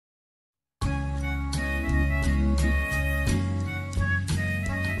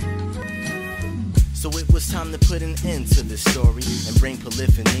So it was time to put an end to this story and bring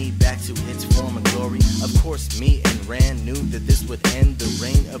polyphony back to its former glory. Of course, me and Ran knew that this would end the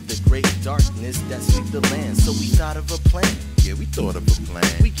reign of the great darkness that sweep the land. So we thought of a plan. Yeah, we thought of a plan.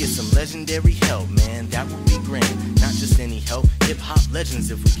 We get some legendary help, man, that would be grand. Not just any help, hip-hop legends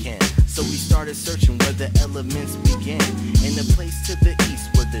if we can. So we started searching where the elements began. In a place to the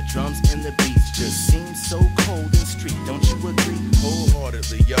east where the drums and the beats just seem so cold and street, don't you agree?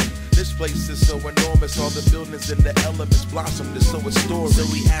 Wholeheartedly, yo. This place is so enormous, all the buildings and the elements blossomed to so a story. So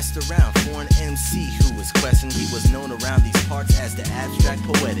we asked around for an MC who was questioned. He was known around these parts as the abstract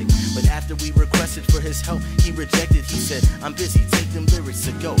poetic. But after we requested for his help, he rejected. He said, I'm busy, take them lyrics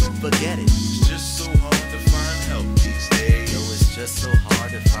to go, forget it. It's just so hard to find help these days. Yo, it's just so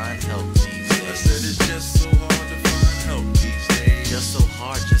hard to find help these days. I said it's just so hard to find help these days. Just so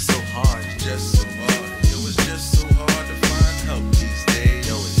hard, just so hard. Just so hard. Yo, it's just so hard to find help these days.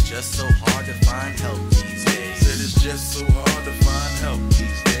 Yo, it's just so hard to find help these days. Said it's just so hard to find help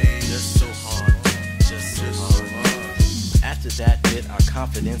these days. Just so hard, just so hard. After that bit, our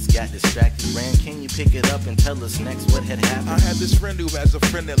confidence got distracted. Ran, can you pick it up and tell us next what had happened? I had this friend who has a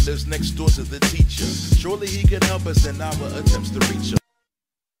friend that lives next door to the teacher. Surely he could help us in our attempts to reach her.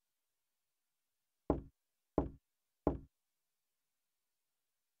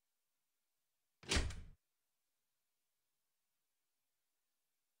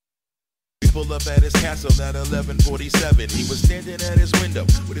 Pull up at his castle at 11:47. He was standing at his window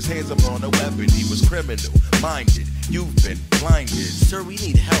with his hands upon a weapon. He was criminal-minded. You've been blinded. Sir, we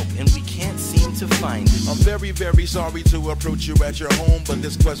need help and we can't seem to find it. I'm very, very sorry to approach you at your home, but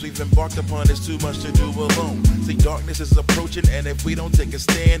this quest we've embarked upon is too much to do alone. See, darkness is approaching, and if we don't take a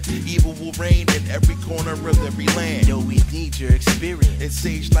stand, evil will reign in every corner of every land. Yo, we need your experience. It's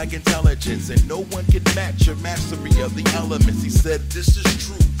sage-like intelligence, and no one can match your mastery of the elements. He said, this is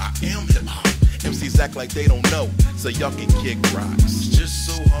true, I am hip-hop. MCs act like they don't know, so y'all can kick rocks. It's just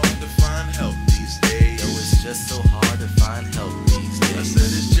so hard to find help these days. Yo, it's just so hard to find help these days. I said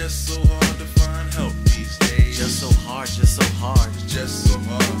it's just so hard to find help these days. Just so hard, just so hard. Just so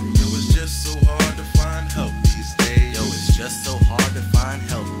hard. Yo, it's just so hard to find help these days. Yo, it's just so hard to find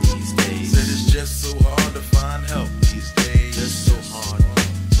help these days. Said it's just so hard to find help these days. Just so hard,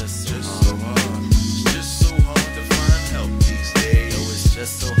 just so hard. It's just so hard to find help these days. Yo, it's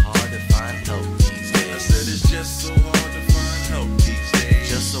just so hard to find help these days. I said it's just so hard to find help these days.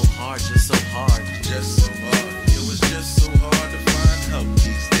 Just so hard, just so hard. Just so hard. Yo, it's just so hard to find help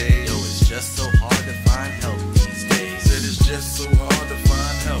these days. Yo, it's just so hard to find help these days. Said it's just so hard to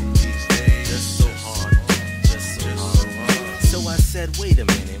find help these days. Just so hard, just so hard. So I said, wait a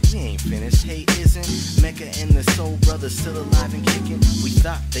minute, we ain't finished. Hey, isn't Mecca and the Soul Brothers still alive and kicking? We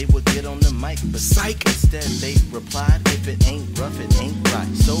thought they would get on the mic, but psych, instead they replied, if it ain't rough, it ain't right.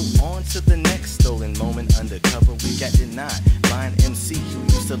 So on to the next stolen moment undercover. We got denied by an MC who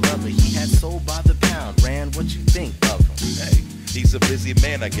used to love it. He had soul by the pound. Ran, what you think of him? Hey, he's a busy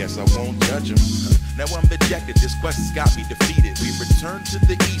man, I guess I won't judge him. Now I'm dejected, this quest has got me defeated. We returned to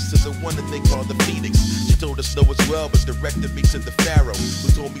the east to the one that they call the Phoenix. She told us no as well, but directed me to the Pharaoh, who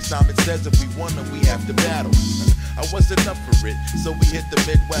told me Simon says if we won then we have to battle. I wasn't up for it, so we hit the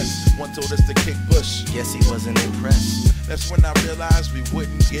Midwest. One told us to kick Bush. Guess he wasn't impressed. That's when I realized we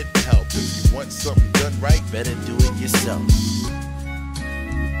wouldn't get help. If you want something done right, better do it yourself.